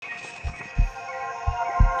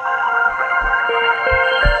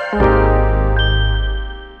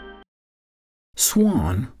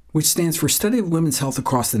SWAN, which stands for Study of Women's Health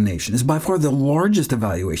Across the Nation, is by far the largest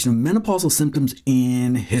evaluation of menopausal symptoms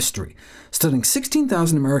in history, studying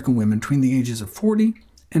 16,000 American women between the ages of 40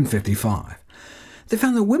 and 55. They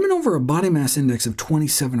found that women over a body mass index of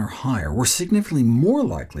 27 or higher were significantly more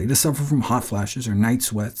likely to suffer from hot flashes or night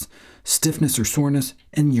sweats, stiffness or soreness,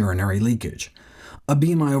 and urinary leakage. A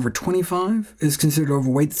BMI over 25 is considered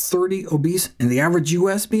overweight, 30 obese, and the average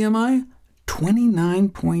U.S. BMI,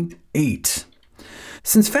 29.8.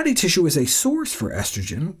 Since fatty tissue is a source for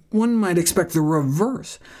estrogen, one might expect the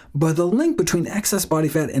reverse, but the link between excess body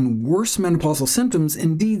fat and worse menopausal symptoms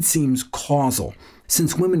indeed seems causal,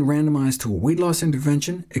 since women randomized to a weight loss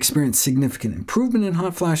intervention experience significant improvement in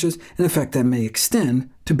hot flashes, an effect that may extend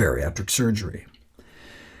to bariatric surgery.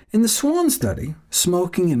 In the SWAN study,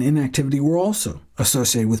 smoking and inactivity were also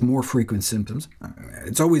associated with more frequent symptoms.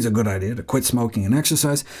 It's always a good idea to quit smoking and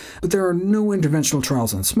exercise, but there are no interventional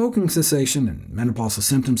trials on smoking cessation and menopausal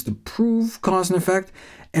symptoms to prove cause and effect,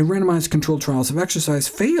 and randomized controlled trials of exercise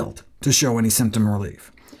failed to show any symptom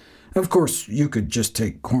relief. Of course, you could just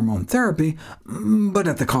take hormone therapy, but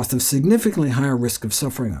at the cost of significantly higher risk of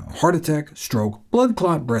suffering a heart attack, stroke, blood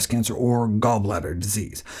clot, breast cancer, or gallbladder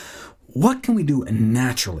disease. What can we do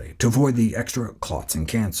naturally to avoid the extra clots and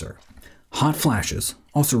cancer? Hot flashes,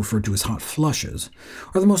 also referred to as hot flushes,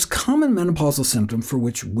 are the most common menopausal symptom for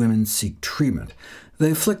which women seek treatment.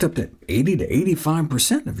 They afflict up to 80 to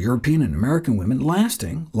 85% of European and American women,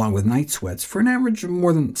 lasting, along with night sweats, for an average of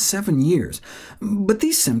more than 7 years. But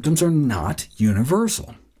these symptoms are not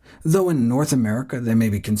universal. Though in North America they may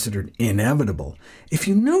be considered inevitable, if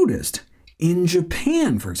you noticed, in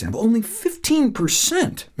Japan, for example, only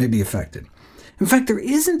 15% may be affected. In fact, there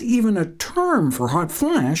isn't even a term for hot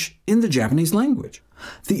flash in the Japanese language.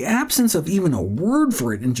 The absence of even a word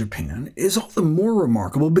for it in Japan is all the more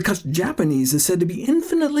remarkable because Japanese is said to be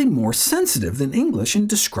infinitely more sensitive than English in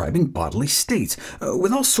describing bodily states,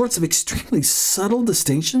 with all sorts of extremely subtle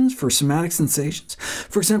distinctions for somatic sensations.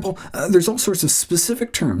 For example, there's all sorts of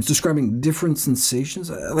specific terms describing different sensations.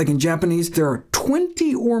 Like in Japanese, there are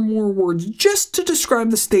 20 or more words just to describe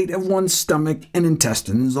the state of one's stomach and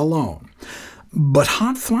intestines alone. But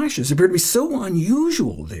hot flashes appear to be so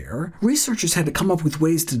unusual there, researchers had to come up with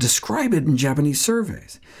ways to describe it in Japanese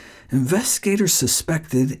surveys. Investigators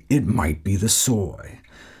suspected it might be the soy.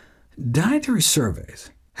 Dietary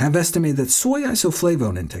surveys have estimated that soy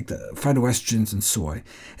isoflavone intake, the phytoestrogens in soy,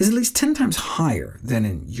 is at least 10 times higher than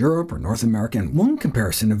in Europe or North America, and one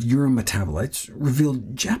comparison of urometabolites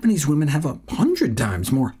revealed Japanese women have 100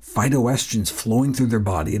 times more phytoestrogens flowing through their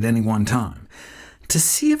body at any one time. To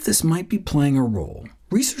see if this might be playing a role,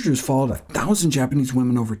 researchers followed 1,000 Japanese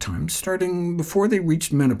women over time, starting before they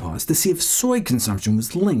reached menopause, to see if soy consumption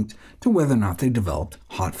was linked to whether or not they developed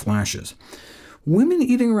hot flashes. Women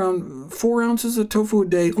eating around 4 ounces of tofu a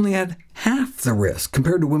day only had half the risk,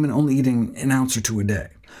 compared to women only eating an ounce or 2 a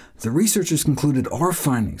day. The researchers concluded our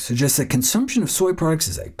findings suggest that consumption of soy products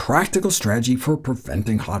is a practical strategy for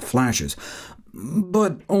preventing hot flashes,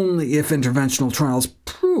 but only if interventional trials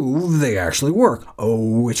prove they actually work,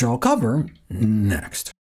 which I'll cover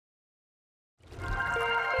next.